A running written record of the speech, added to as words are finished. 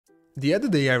The other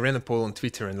day I ran a poll on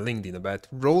Twitter and LinkedIn about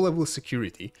role-level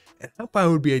security and how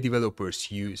Power BI developers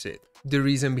use it. The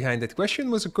reason behind that question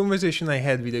was a conversation I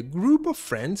had with a group of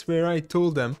friends where I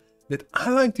told them that I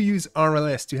like to use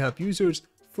RLS to help users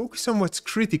focus on what's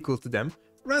critical to them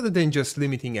rather than just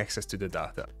limiting access to the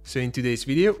data. So in today's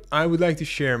video, I would like to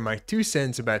share my 2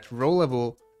 cents about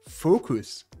role-level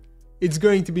focus. It's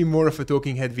going to be more of a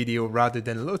talking head video rather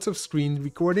than lots of screen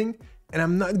recording, and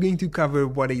I'm not going to cover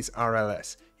what is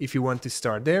RLS. If you want to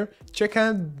start there, check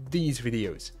out these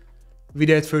videos.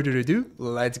 Without further ado,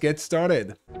 let's get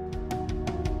started.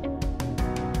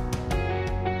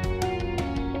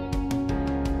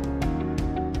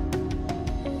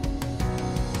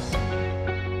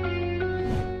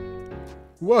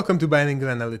 Welcome to BI-Lingual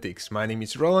Analytics. My name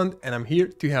is Roland and I'm here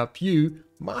to help you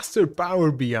master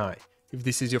Power BI. If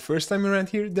this is your first time around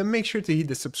here, then make sure to hit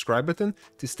the subscribe button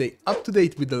to stay up to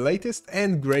date with the latest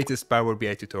and greatest Power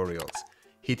BI tutorials.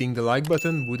 Hitting the like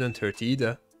button wouldn't hurt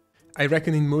either. I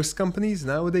reckon in most companies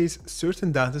nowadays,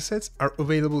 certain datasets are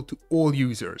available to all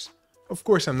users. Of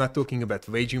course, I'm not talking about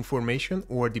wage information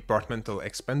or departmental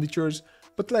expenditures,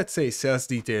 but let's say sales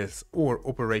details or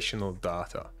operational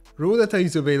data. Raw data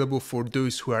is available for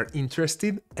those who are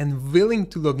interested and willing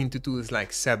to log into tools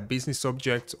like SAP Business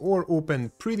Objects or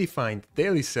open predefined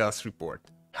daily sales report.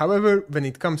 However, when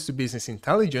it comes to business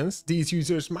intelligence, these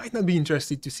users might not be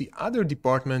interested to see other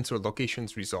departments or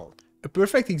locations' results. A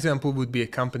perfect example would be a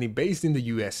company based in the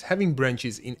US having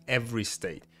branches in every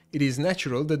state. It is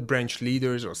natural that branch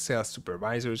leaders or sales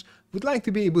supervisors would like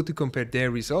to be able to compare their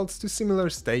results to similar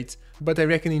states, but I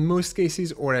reckon in most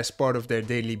cases or as part of their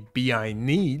daily BI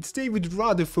needs, they would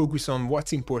rather focus on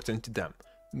what's important to them,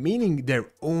 meaning their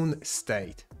own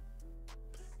state.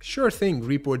 Sure thing,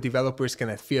 report developers can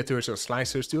add filters or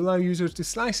slicers to allow users to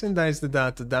slice and dice the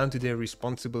data down to their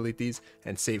responsibilities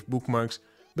and save bookmarks,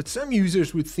 but some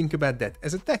users would think about that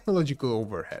as a technological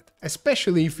overhead,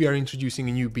 especially if we are introducing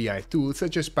a new BI tool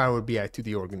such as Power BI to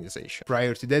the organization.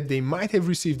 Prior to that, they might have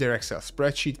received their Excel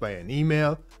spreadsheet by an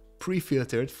email,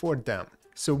 pre-filtered for them.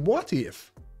 So what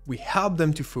if we help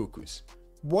them to focus?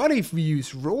 What if we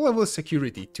use role-level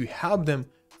security to help them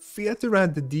filter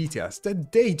out the details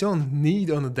that they don't need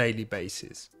on a daily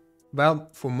basis? Well,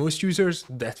 for most users,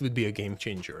 that would be a game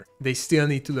changer. They still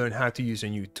need to learn how to use a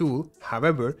new tool,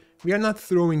 however, we are not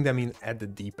throwing them in at the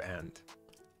deep end.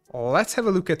 Let's have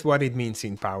a look at what it means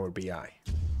in Power BI.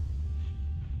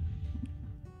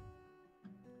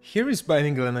 Here is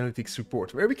BI-Lingual Analytics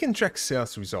report where we can track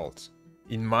sales results.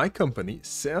 In my company,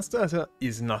 sales data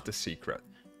is not a secret,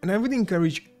 and I would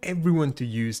encourage everyone to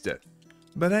use that.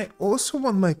 But I also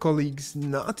want my colleagues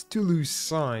not to lose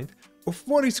sight of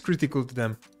what is critical to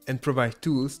them and provide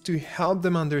tools to help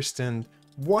them understand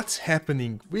what's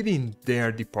happening within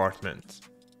their department.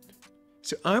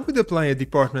 So I would apply a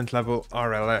department level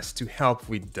RLS to help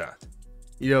with that.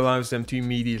 It allows them to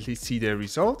immediately see their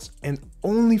results and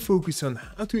only focus on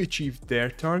how to achieve their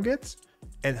targets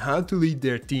and how to lead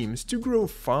their teams to grow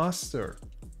faster.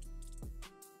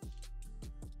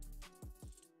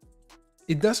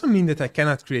 It doesn't mean that I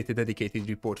cannot create a dedicated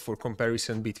report for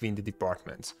comparison between the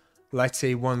departments. Let's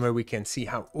say one where we can see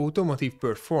how automotive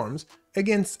performs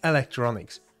against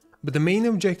electronics. But the main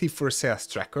objective for a sales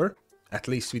tracker, at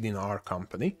least within our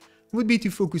company, would be to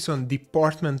focus on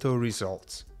departmental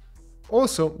results.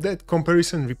 Also, that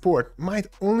comparison report might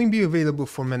only be available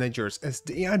for managers as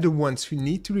they are the ones who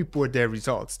need to report their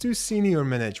results to senior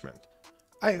management.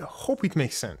 I hope it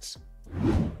makes sense.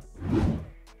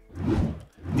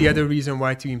 The other reason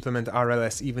why to implement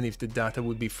RLS even if the data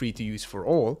would be free to use for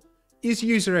all is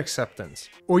user acceptance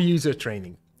or user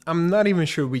training. I'm not even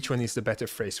sure which one is the better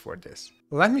phrase for this.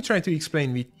 Let me try to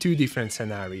explain with 2 different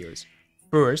scenarios.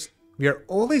 First, we are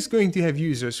always going to have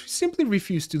users who simply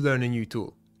refuse to learn a new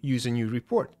tool, use a new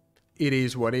report. It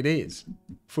is what it is.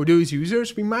 For those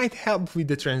users, we might help with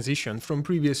the transition from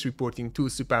previous reporting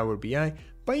tools to Power BI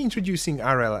by introducing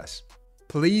RLS.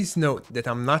 Please note that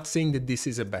I'm not saying that this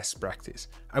is a best practice.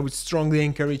 I would strongly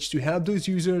encourage to help those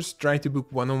users, try to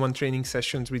book one-on-one training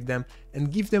sessions with them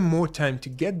and give them more time to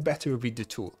get better with the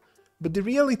tool. But the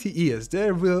reality is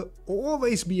there will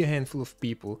always be a handful of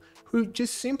people who are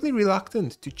just simply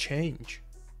reluctant to change.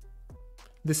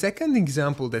 The second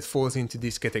example that falls into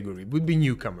this category would be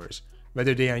newcomers.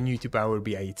 Whether they are new to Power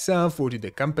BI itself or to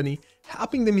the company,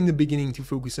 helping them in the beginning to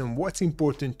focus on what's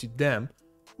important to them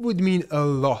would mean a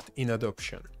lot in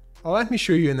adoption. Let me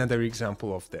show you another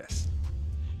example of this.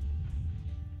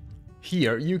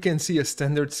 Here you can see a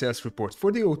standard sales report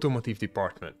for the automotive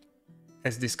department.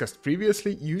 As discussed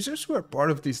previously, users who are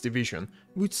part of this division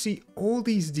would see all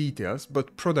these details,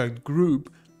 but product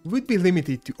group would be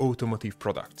limited to automotive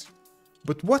products.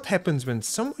 But what happens when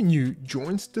someone new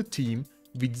joins the team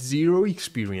with zero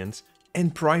experience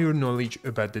and prior knowledge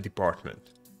about the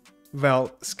department?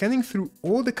 Well, scanning through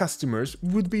all the customers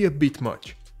would be a bit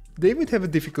much. They would have a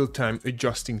difficult time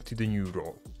adjusting to the new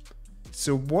role.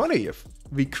 So what if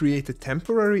we create a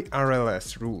temporary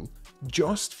RLS rule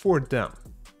just for them?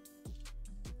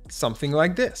 Something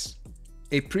like this.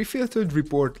 A pre-filtered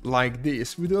report like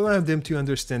this would allow them to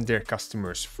understand their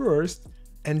customers first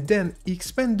and then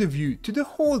expand the view to the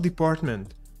whole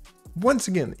department. Once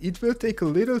again, it will take a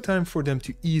little time for them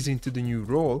to ease into the new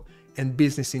role, and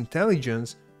business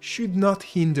intelligence should not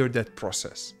hinder that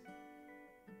process.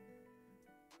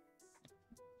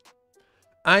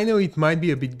 I know it might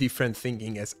be a bit different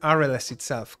thinking, as RLS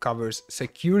itself covers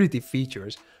security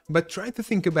features, but try to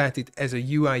think about it as a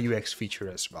UI/UX feature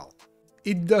as well.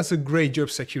 It does a great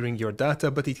job securing your data,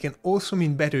 but it can also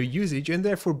mean better usage and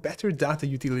therefore better data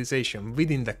utilization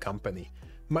within the company.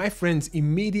 My friends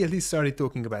immediately started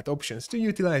talking about options to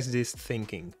utilize this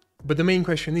thinking. But the main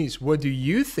question is, what do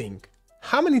you think?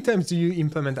 How many times do you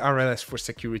implement RLS for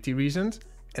security reasons?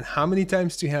 And how many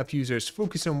times to help users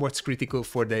focus on what's critical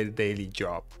for their daily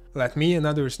job? Let me and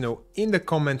others know in the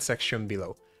comment section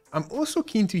below. I'm also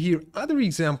keen to hear other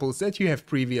examples that you have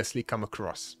previously come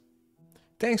across.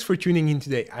 Thanks for tuning in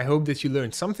today. I hope that you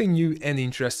learned something new and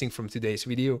interesting from today's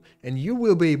video, and you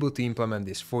will be able to implement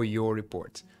this for your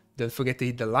reports. Don't forget to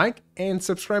hit the like and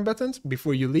subscribe buttons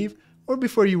before you leave or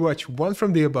before you watch one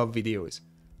from the above videos.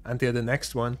 Until the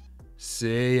next one,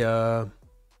 see ya!